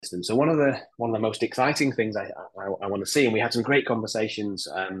medicine. So one of the most exciting things I want to see, and we had some great conversations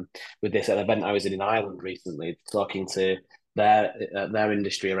with this at an event I was in Ireland recently, talking to their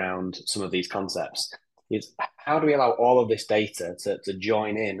industry around some of these concepts. Is how do we allow all of this data to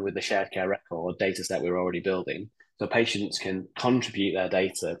join in with the shared care record data set we're already building, so patients can contribute their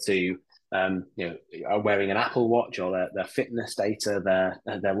data to are wearing an Apple Watch or their fitness data,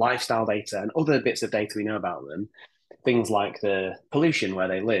 their lifestyle data, and other bits of data we know about them. Things like the pollution where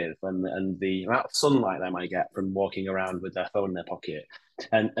they live and the amount of sunlight they might get from walking around with their phone in their pocket.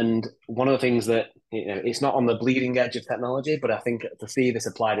 And one of the things that it's not on the bleeding edge of technology, but I think to see this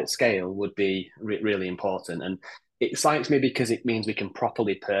applied at scale would be really important. And it excites me because it means we can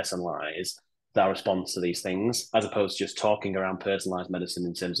properly personalize our response to these things, as opposed to just talking around personalized medicine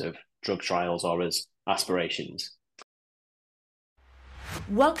in terms of drug trials or as aspirations.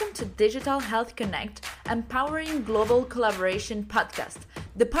 Welcome to Digital Health Connect, Empowering Global Collaboration podcast,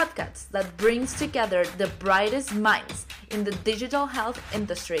 the podcast that brings together the brightest minds in the digital health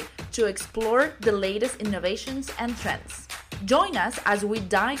industry to explore the latest innovations and trends. Join us as we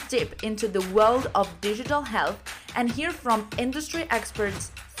dive deep into the world of digital health and hear from industry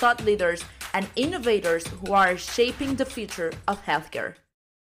experts, thought leaders, and innovators who are shaping the future of healthcare.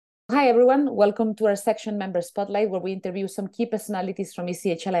 Hi, everyone. Welcome to our section Member Spotlight, where we interview some key personalities from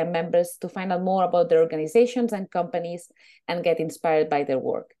ECHLIM members to find out more about their organizations and companies and get inspired by their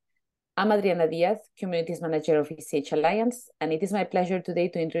work. I'm Adriana Diaz, Communities Manager of ECH Alliance, and it is my pleasure today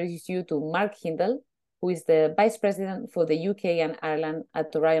to introduce you to Mark Hindle, who is the Vice President for the UK and Ireland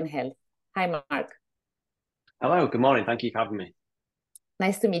at Orion Health. Hi, Mark. Hello, good morning. Thank you for having me.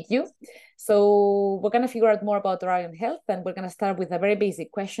 Nice to meet you. So we're going to figure out more about Orion Health, and we're going to start with a very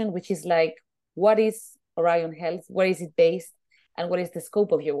basic question, which is like, what is Orion Health? Where is it based? And what is the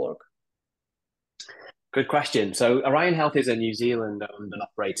scope of your work? Good question. So Orion Health is a New Zealand owned and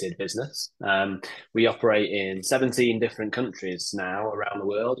operated business. We operate in 17 different countries now around the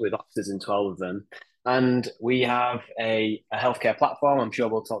world with offices in 12 of them. And we have a healthcare platform I'm sure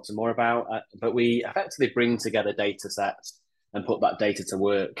we'll talk some more about, but we effectively bring together data sets and put that data to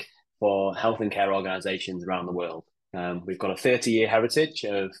work for health and care organizations around the world. We've got a 30-year heritage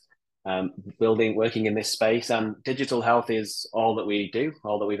of working in this space, and digital health is all that we do,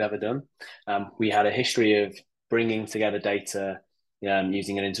 all that we've ever done. We had a history of bringing together data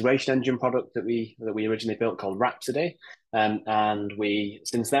using an integration engine product that we originally built called Rhapsody, and we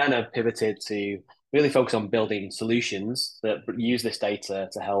since then have pivoted to really focus on building solutions that use this data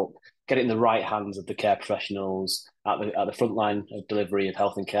to help get it in the right hands of the care professionals at the front line of delivery of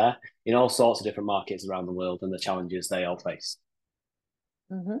health and care in all sorts of different markets around the world and the challenges they all face.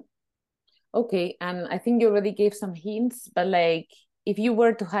 Mm-hmm. Okay, and I think you already gave some hints, but like if you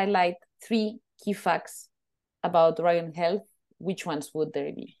were to highlight 3 key facts about Orion Health, which ones would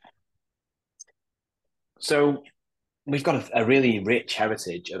there be? So we've got a really rich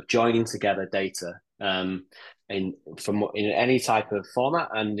heritage of joining together data in any type of format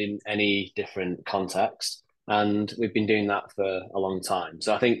and in any different context. And we've been doing that for a long time.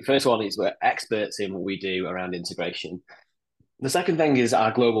 So I think first one is we're experts in what we do around integration. The second thing is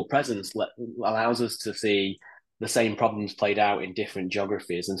our global presence allows us to see the same problems played out in different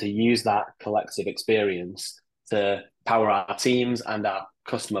geographies and to use that collective experience to power our teams and our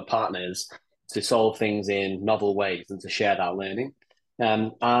customer partners to solve things in novel ways and to share that learning.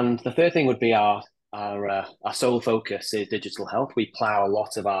 And the third thing would be our sole focus is digital health. We plow a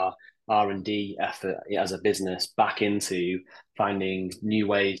lot of our R&D effort as a business back into finding new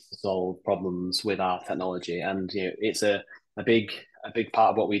ways to solve problems with our technology. And it's a big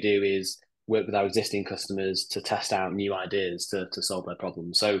part of what we do is work with our existing customers to test out new ideas to solve their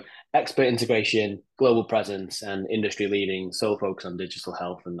problems. So expert integration, global presence, and industry leading sole focus on digital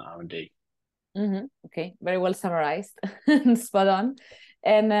health and R&D. Mm-hmm. Okay, very well summarized. Spot on.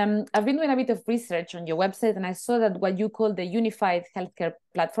 And I've been doing a bit of research on your website, and I saw that what you call the unified healthcare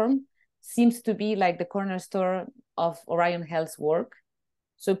platform seems to be like the cornerstone of Orion Health's work.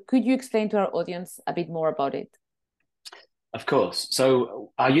 So could you explain to our audience a bit more about it? Of course.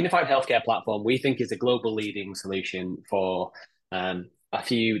 So our unified healthcare platform, we think, is a global leading solution for a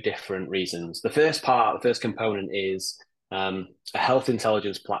few different reasons. The first component is a health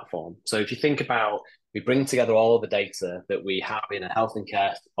intelligence platform. So if you think about, we bring together all of the data that we have in a health and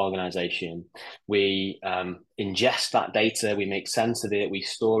care organization. We ingest that data, we make sense of it, we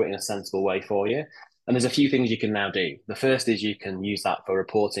store it in a sensible way for you. And there's a few things you can now do. The first is you can use that for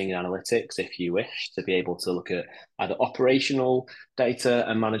reporting and analytics if you wish to be able to look at either operational data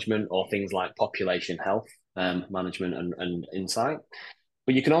and management or things like population health management and insight.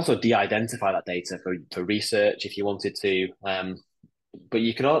 But you can also de-identify that data for research if you wanted to but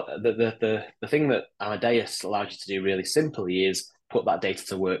you can the thing that Amadeus allows you to do really simply is put that data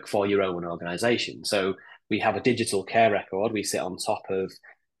to work for your own organization. So we have a digital care record. We sit on top of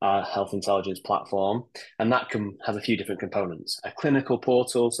our health intelligence platform, and that can have a few different components. A clinical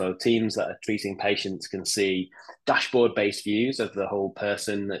portal, so teams that are treating patients can see dashboard-based views of the whole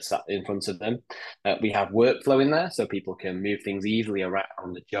person that's in front of them. We have workflow in there, so people can move things easily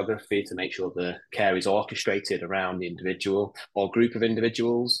around the geography to make sure the care is orchestrated around the individual or group of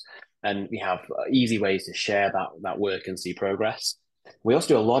individuals. And we have easy ways to share that work and see progress. We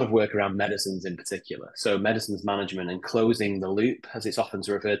also do a lot of work around medicines in particular. So medicines management and closing the loop, as it's often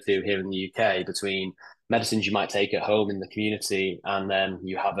referred to here in the UK, between medicines you might take at home in the community, and then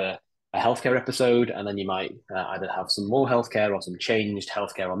you have a healthcare episode, and then you might either have some more healthcare or some changed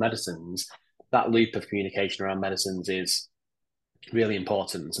healthcare or medicines. That loop of communication around medicines is really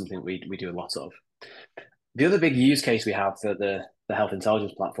important and something we do a lot of. The other big use case we have for the health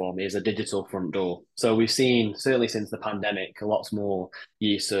intelligence platform is a digital front door. So we've seen, certainly since the pandemic, lots more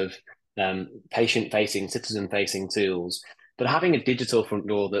use of patient-facing, citizen-facing tools. But having a digital front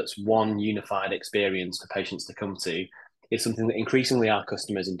door that's one unified experience for patients to come to is something that increasingly our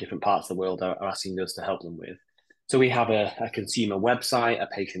customers in different parts of the world are asking us to help them with. So we have a consumer website, a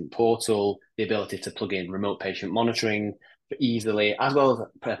patient portal, the ability to plug in remote patient monitoring easily, as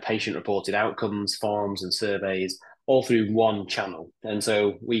well as patient reported outcomes, forms, and surveys, all through one channel. And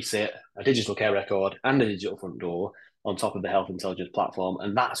so we sit a digital care record and a digital front door on top of the health intelligence platform.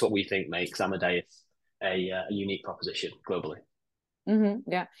 And that's what we think makes Amadeus a unique proposition globally.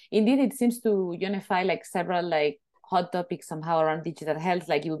 Yeah, indeed, it seems to unify like several like hot topics somehow around digital health.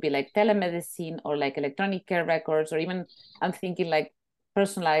 Like it would be like telemedicine or like electronic care records, or even I'm thinking like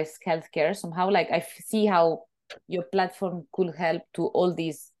personalized healthcare. Somehow, like I see how your platform could help to all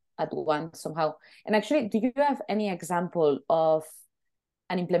these at once somehow. And actually, do you have any example of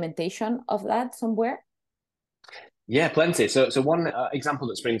an implementation of that somewhere? Yeah, plenty. So one example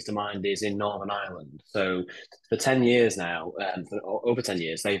that springs to mind is in Northern Ireland. So for 10 years now, for over 10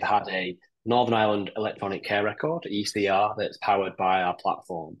 years, they've had a Northern Ireland electronic care record, ECR, that's powered by our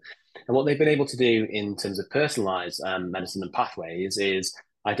platform. And what they've been able to do in terms of personalized medicine and pathways is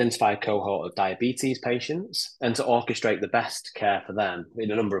identify a cohort of diabetes patients and to orchestrate the best care for them in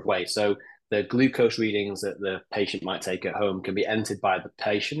a number of ways. So the glucose readings that the patient might take at home can be entered by the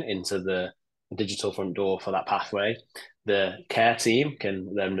patient into the digital front door for that pathway. The care team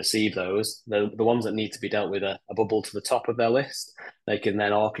can then receive those. The ones that need to be dealt with a bubble to the top of their list. They can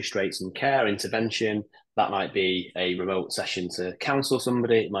then orchestrate some care intervention. That might be a remote session to counsel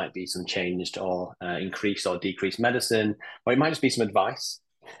somebody. It might be some changed or increased or decreased medicine, or it might just be some advice.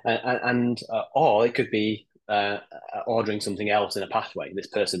 Or it could be ordering something else in a pathway. This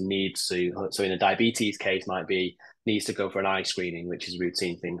person needs to, so in a diabetes case, might be needs to go for an eye screening, which is a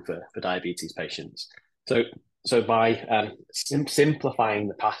routine thing for diabetes patients. So by simplifying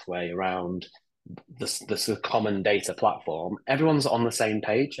the pathway around the common data platform, everyone's on the same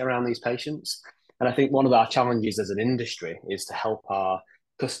page around these patients. And I think one of our challenges as an industry is to help our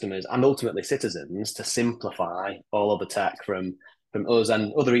customers and ultimately citizens to simplify all of the tech from us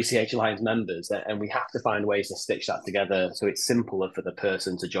and other ECH Alliance members. And we have to find ways to stitch that together so it's simpler for the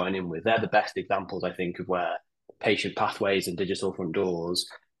person to join in with. They're the best examples, I think, of where patient pathways and digital front doors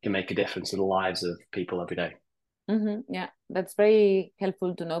can make a difference in the lives of people every day. Yeah, that's very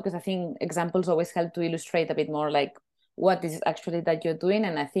helpful to know, because I think examples always help to illustrate a bit more like what is actually that you're doing.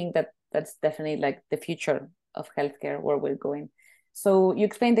 And I think that that's definitely like the future of healthcare, where we're going. So you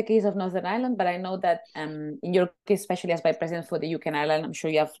explained the case of Northern Ireland, but I know that in your case, especially as Vice President for the UK and Ireland, I'm sure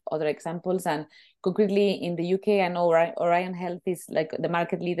you have other examples. And concretely in the UK, I know Orion Health is like the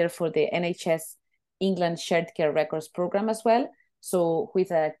market leader for the NHS England Shared Care Records program as well. So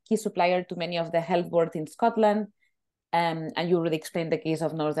with a key supplier to many of the health boards in Scotland. And you already explained the case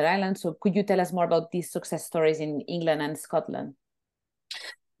of Northern Ireland. So could you tell us more about these success stories in England and Scotland?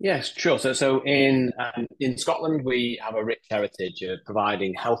 Yes, sure. So in Scotland, we have a rich heritage of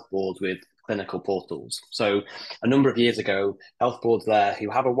providing health boards with clinical portals. So a number of years ago, health boards there who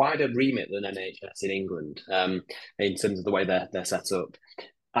have a wider remit than NHS in England in terms of the way they're set up,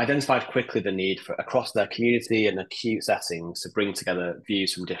 identified quickly the need for across their community and acute settings to bring together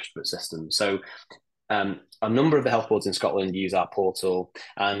views from disparate systems. So a number of the health boards in Scotland use our portal,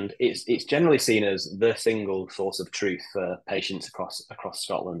 and it's generally seen as the single source of truth for patients across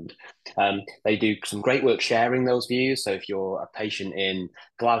Scotland. They do some great work sharing those views. So if you're a patient in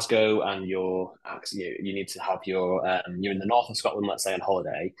Glasgow and you need to have you're in the north of Scotland, let's say on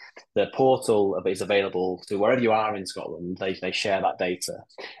holiday, the portal is available to wherever you are in Scotland. They share that data,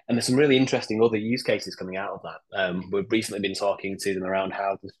 and there's some really interesting other use cases coming out of that. We've recently been talking to them around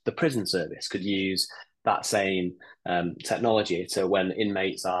how the prison service could use that same technology to when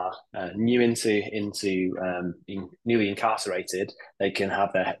inmates are newly incarcerated, they can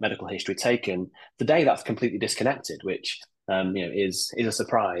have their medical history taken. Today, that's completely disconnected, which is a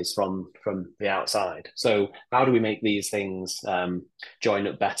surprise from the outside. So, how do we make these things join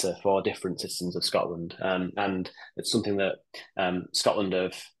up better for different citizens of Scotland? And it's something that Scotland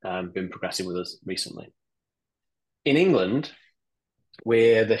have been progressing with us recently. In England,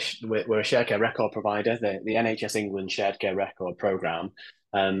 we're a shared care record provider. The NHS England Shared Care Record Programme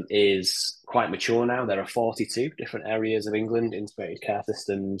is quite mature now. There are 42 different areas of England, integrated care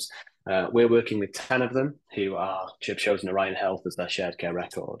systems. We're working with 10 of them who have chosen Orion Health as their shared care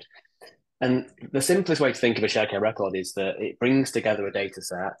record. And the simplest way to think of a shared care record is that it brings together a data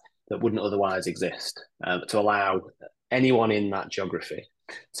set that wouldn't otherwise exist to allow anyone in that geography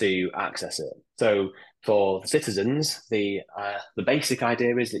to access it. So for the citizens, the basic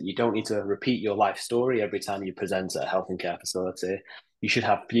idea is that you don't need to repeat your life story every time you present at a health and care facility. You should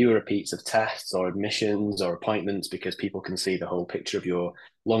have fewer repeats of tests or admissions or appointments because people can see the whole picture of your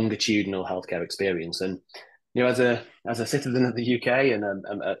longitudinal healthcare experience. And as a citizen of the UK, and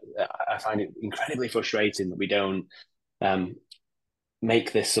I find it incredibly frustrating that we don't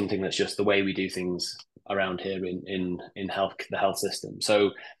make this something that's just the way we do things around here in the health system.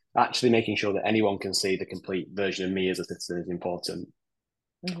 So actually making sure that anyone can see the complete version of me as a citizen is important.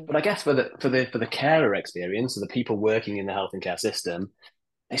 Mm-hmm. But I guess for the carer experience, so the people working in the health and care system,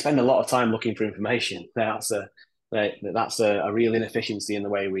 they spend a lot of time looking for information. That's a real inefficiency in the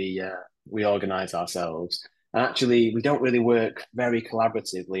way we organise ourselves. And actually, we don't really work very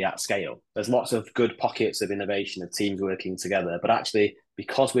collaboratively at scale. There's lots of good pockets of innovation of teams working together, but actually,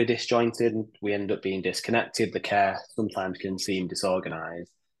 because we're disjointed, we end up being disconnected. The care sometimes can seem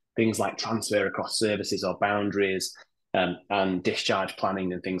disorganised. Things like transfer across services or boundaries and discharge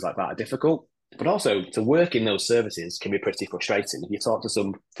planning and things like that are difficult. But also, to work in those services can be pretty frustrating. If you talk to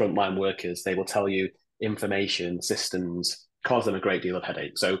some frontline workers, they will tell you information systems cause them a great deal of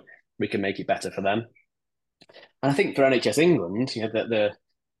headache. So we can make it better for them. And I think for NHS England,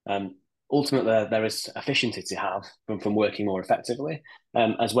 ultimately there is efficiency to have from working more effectively,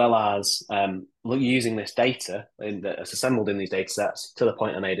 as well as using this data that's assembled in these data sets to the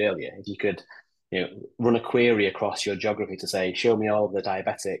point I made earlier. If you could run a query across your geography to say, show me all the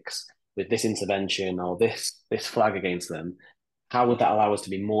diabetics with this intervention or this flag against them, how would that allow us to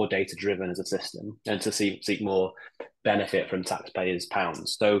be more data driven as a system and to seek more benefit from taxpayers'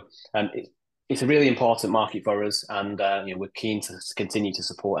 pounds? So it's a really important market for us, and we're keen to continue to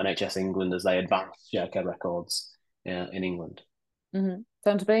support NHS England as they advance shared care records in England. Mm-hmm.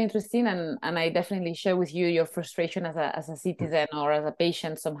 Sounds very interesting, and I definitely share with you your frustration as a citizen or as a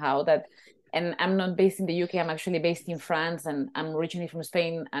patient somehow. And I'm not based in the UK, I'm actually based in France, and I'm originally from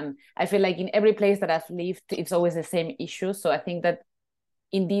Spain, and I feel like in every place that I've lived, it's always the same issue. So I think that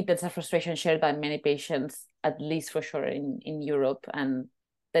indeed that's a frustration shared by many patients, at least for sure in Europe, and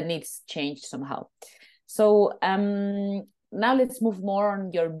that needs change somehow. So now let's move more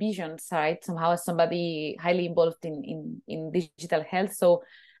on your vision side, somehow as somebody highly involved in digital health. So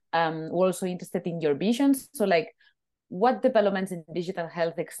we're also interested in your visions. So what developments in digital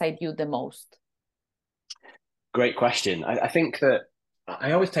health excite you the most? Great question. I think that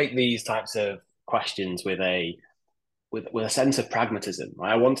I always take these types of questions with a sense of pragmatism.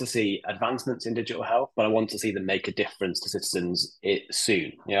 I want to see advancements in digital health, but I want to see them make a difference to citizens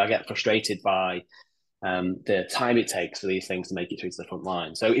soon. I get frustrated by the time it takes for these things to make it through to the front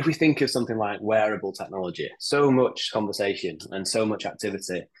line. So if we think of something like wearable technology, so much conversation and so much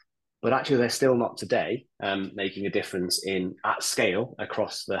activity, but actually they're still not today making a difference at scale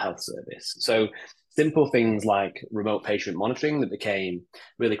across the health service. So simple things like remote patient monitoring that became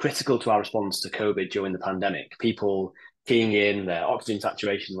really critical to our response to COVID during the pandemic. People keying in their oxygen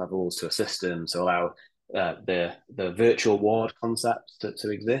saturation levels to a system to allow the virtual ward concept to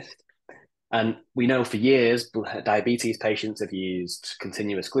exist. And we know for years, diabetes patients have used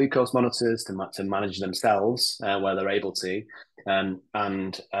continuous glucose monitors to manage themselves where they're able to and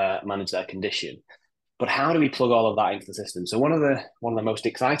manage their condition. But how do we plug all of that into the system? So one of the most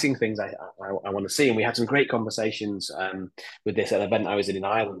exciting things I want to see, and we had some great conversations with this at an event I was in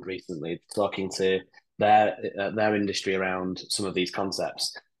Ireland recently, talking to their industry around some of these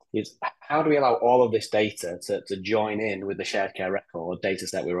concepts is how do we allow all of this data to join in with the shared care record data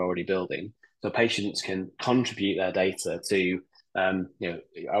set we're already building so patients can contribute their data to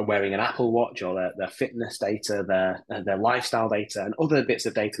are wearing an Apple Watch or their fitness data, their lifestyle data, and other bits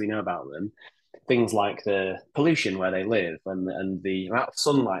of data we know about them. Things like the pollution where they live and the amount of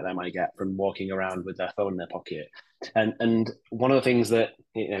sunlight they might get from walking around with their phone in their pocket. And one of the things that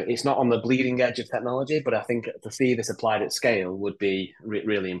it's not on the bleeding edge of technology, but I think to see this applied at scale would be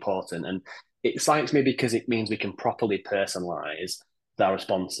really important. And it excites me because it means we can properly personalize our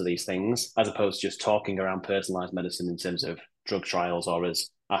response to these things, as opposed to just talking around personalized medicine in terms of drug trials or as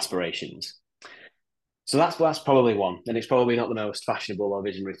aspirations. So that's probably one, and it's probably not the most fashionable or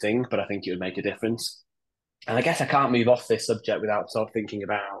visionary thing, but I think it would make a difference. And I guess I can't move off this subject without sort of thinking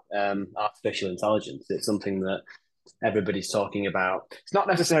about artificial intelligence. It's something that everybody's talking about. It's not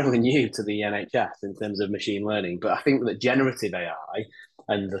necessarily new to the NHS in terms of machine learning, but I think that generative AI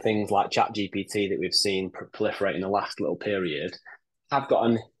and the things like ChatGPT that we've seen proliferate in the last little period have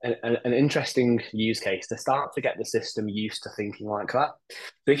got an interesting use case to start to get the system used to thinking like that.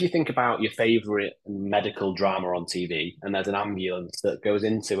 So if you think about your favorite medical drama on TV, and there's an ambulance that goes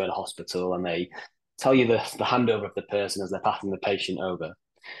into a hospital and they tell you the handover of the person as they're passing the patient over.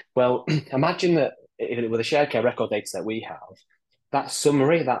 Well, imagine that with a shared care record data that we have, that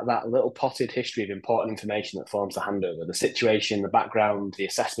summary, that little potted history of important information that forms the handover, the situation, the background, the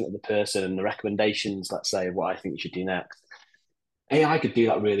assessment of the person, and the recommendations, let's say, of what I think you should do next. AI could do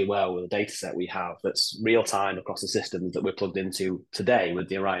that really well with the data set we have that's real time across the systems that we're plugged into today with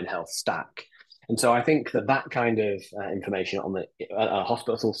the Orion Health stack. And so I think that kind of information on the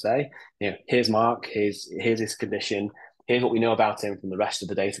hospital say, here's Mark, here's his condition, here's what we know about him from the rest of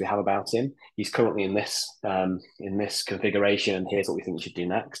the data we have about him. He's currently in this configuration, and here's what we think we should do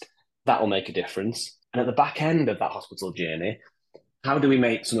next. That will make a difference. And at the back end of that hospital journey, how do we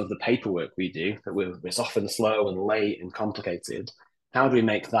make some of the paperwork we do that it's often slow and late and complicated? How do we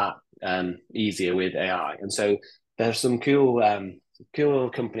make that easier with AI? And so there's some cool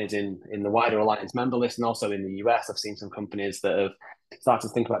companies in the wider Alliance member list, and also in the US, I've seen some companies that have started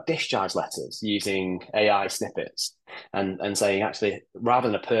to think about discharge letters using AI snippets and saying, actually, rather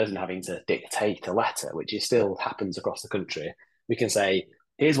than a person having to dictate a letter, which still happens across the country, we can say,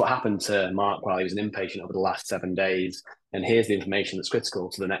 here's what happened to Mark while he was an inpatient over the last 7 days, and here's the information that's critical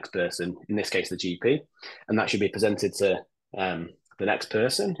to the next person, in this case, the GP, and that should be presented to the next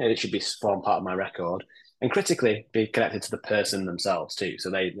person, and it should be form part of my record, and critically be connected to the person themselves too,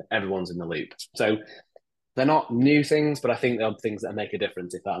 so everyone's in the loop. So they're not new things, but I think they're things that make a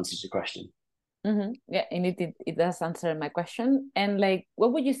difference, if that answers your question. Mm-hmm. Yeah, and it does answer my question. And like,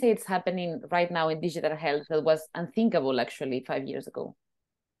 what would you say is happening right now in digital health that was unthinkable actually 5 years ago?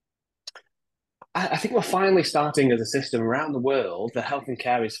 I think we're finally starting as a system around the world, the health and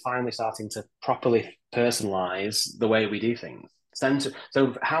care is finally starting to properly personalize the way we do things.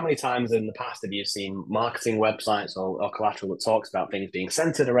 So how many times in the past have you seen marketing websites or collateral that talks about things being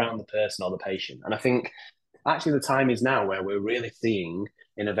centered around the person or the patient? And I think actually the time is now where we're really seeing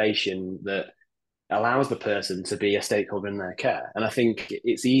innovation that allows the person to be a stakeholder in their care. And I think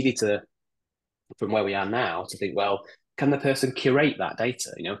it's easy to, from where we are now, to think, well, can the person curate that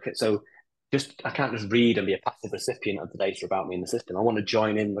data? So I can't just read and be a passive recipient of the data about me in the system. I want to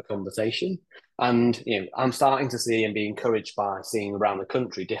join in the conversation. And I'm starting to see and be encouraged by seeing around the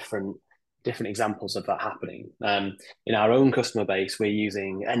country different examples of that happening. In our own customer base, we're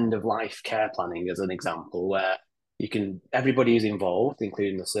using end of life care planning as an example, where everybody is involved,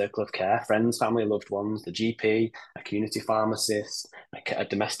 including the circle of care, friends, family, loved ones, the GP, a community pharmacist, a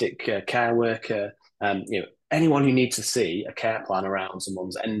domestic care worker, anyone who needs to see a care plan around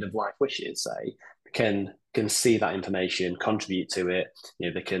someone's end of life wishes, say, can see that information, contribute to it.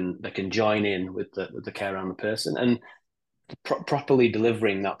 They can join in with the care around the person, and properly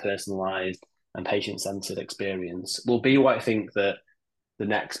delivering that personalized and patient-centered experience will be what I think that the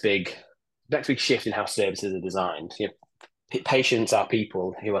next big shift in how services are designed. Patients are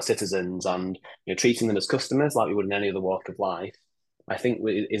people who are citizens, and treating them as customers like we would in any other walk of life, I think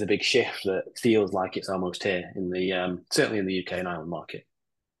is a big shift that feels like it's almost here in the certainly in the UK and Ireland market.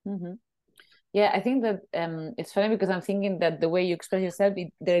 Mm-hmm. Yeah, I think that it's funny because I'm thinking that the way you express yourself,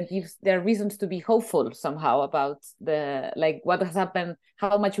 there are reasons to be hopeful somehow about what has happened,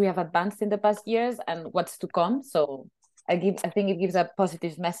 how much we have advanced in the past years, and what's to come. So I think it gives a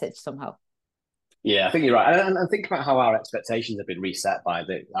positive message somehow. Yeah, I think you're right. And think about how our expectations have been reset by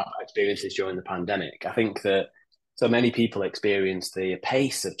our experiences during the pandemic. I think that so many people experienced the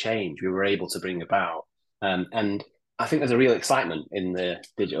pace of change we were able to bring about. And I think there's a real excitement in the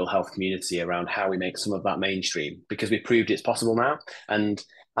digital health community around how we make some of that mainstream because we've proved it's possible now. And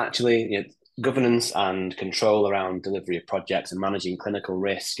actually, governance and control around delivery of projects and managing clinical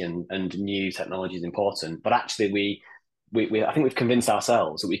risk and new technology is important. But actually, we I think we've convinced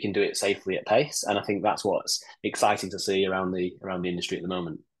ourselves that we can do it safely at pace, and I think that's what's exciting to see around the industry at the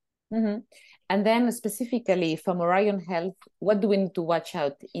moment. Mm-hmm. And then specifically from Orion Health, what do we need to watch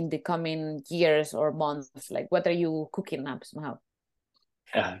out in the coming years or months? Like, what are you cooking up somehow?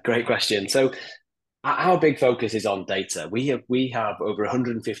 Yeah, great question. So our big focus is on data. We have over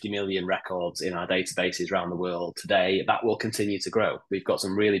 150 million records in our databases around the world today. That will continue to grow. We've got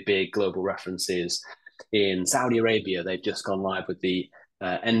some really big global references in Saudi Arabia. They've just gone live with the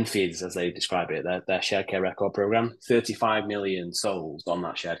NFIDs, as they describe it, their shared care record program. 35 million souls on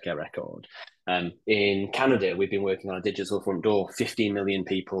that shared care record. In Canada, we've been working on a digital front door, 15 million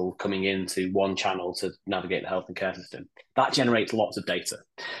people coming into one channel to navigate the health and care system. That generates lots of data.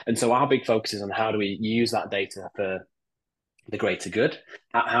 And so our big focus is on how do we use that data for the greater good?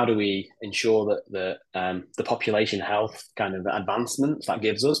 How do we ensure that the population health kind of advancements that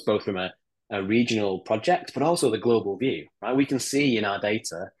gives us, both from a regional project, but also the global view, right? We can see in our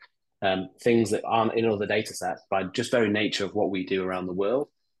data things that aren't in other data sets by just very nature of what we do around the world.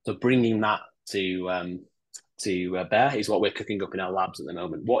 So bringing that to bear is what we're cooking up in our labs at the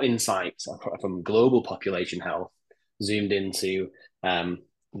moment. What insights from global population health zoomed into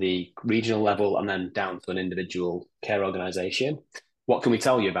the regional level and then down to an individual care organization? What can we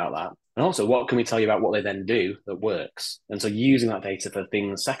tell you about that? And also, what can we tell you about what they then do that works? And so using that data for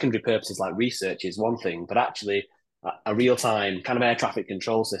things, secondary purposes like research is one thing, but actually a real-time kind of air traffic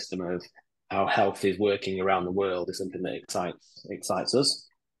control system of how health is working around the world is something that excites us.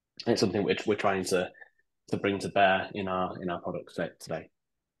 And it's something which we're trying to bring to bear in our products today.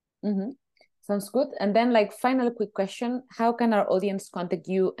 Mm-hmm. Sounds good. And then, like, final quick question: how can our audience contact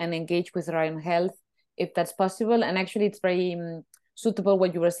you and engage with Orion Health, if that's possible? And actually, it's very suitable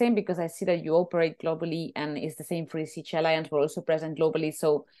what you were saying, because I see that you operate globally, and it's the same for ECH Alliance. We're also present globally,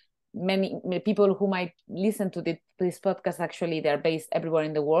 so many people who might listen to this podcast, actually, they're based everywhere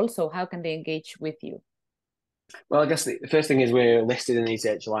in the world. So how can they engage with you? Well, I guess the first thing is we're listed in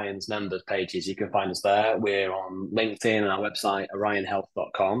ECH Alliance members pages. You can find us there. We're on LinkedIn and our website,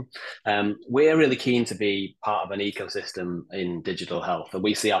 orionhealth.com. We're really keen to be part of an ecosystem in digital health, and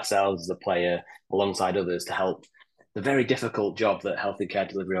we see ourselves as a player alongside others to help the very difficult job that health and care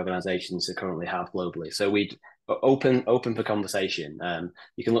delivery organizations currently have globally. So we open for conversation.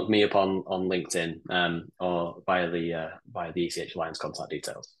 You can look me up on LinkedIn or via the ECH Alliance contact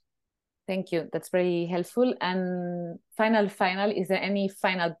details. Thank you. That's very helpful. And final, is there any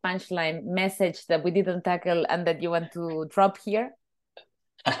final punchline message that we didn't tackle and that you want to drop here?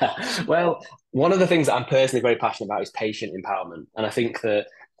 Well, one of the things that I'm personally very passionate about is patient empowerment. And I think that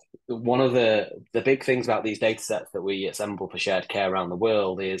one of the big things about these data sets that we assemble for shared care around the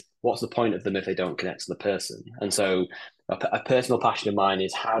world is what's the point of them if they don't connect to the person? And so a personal passion of mine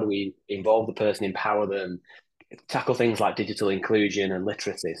is how do we involve the person, empower them, tackle things like digital inclusion and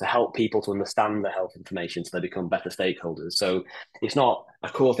literacy to help people to understand the health information so they become better stakeholders. So it's not a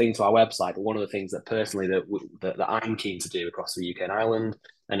core thing to our website, but one of the things that personally that I'm keen to do across the UK and Ireland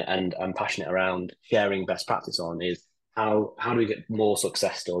and I'm passionate around sharing best practice on is how do we get more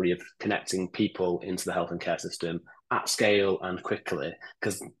success story of connecting people into the health and care system at scale and quickly?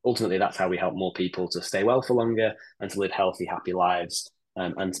 Because ultimately that's how we help more people to stay well for longer and to live healthy, happy lives.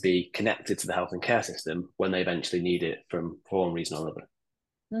 And to be connected to the health and care system when they eventually need it for one reason or another.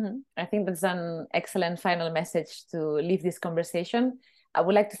 Mm-hmm. I think that's an excellent final message to leave this conversation. I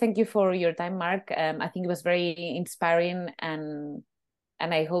would like to thank you for your time, Mark. I think it was very inspiring, and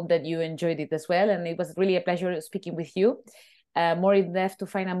I hope that you enjoyed it as well. And it was really a pleasure speaking with you. More in depth to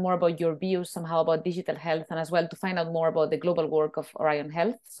find out more about your views somehow about digital health, and as well to find out more about the global work of Orion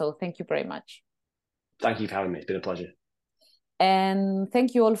Health. So thank you very much. Thank you for having me. It's been a pleasure. And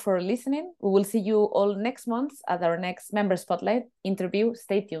thank you all for listening. We will see you all next month at our next Member Spotlight interview.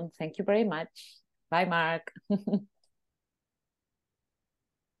 Stay tuned. Thank you very much. Bye, Mark.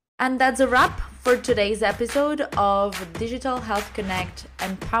 And that's a wrap for today's episode of Digital Health Connect,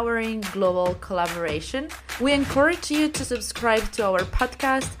 empowering global collaboration. We encourage you to subscribe to our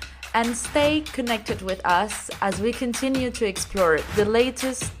podcast and stay connected with us as we continue to explore the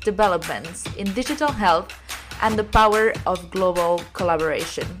latest developments in digital health and the power of global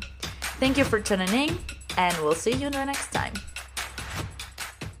collaboration. Thank you for tuning in, and we'll see you the next time.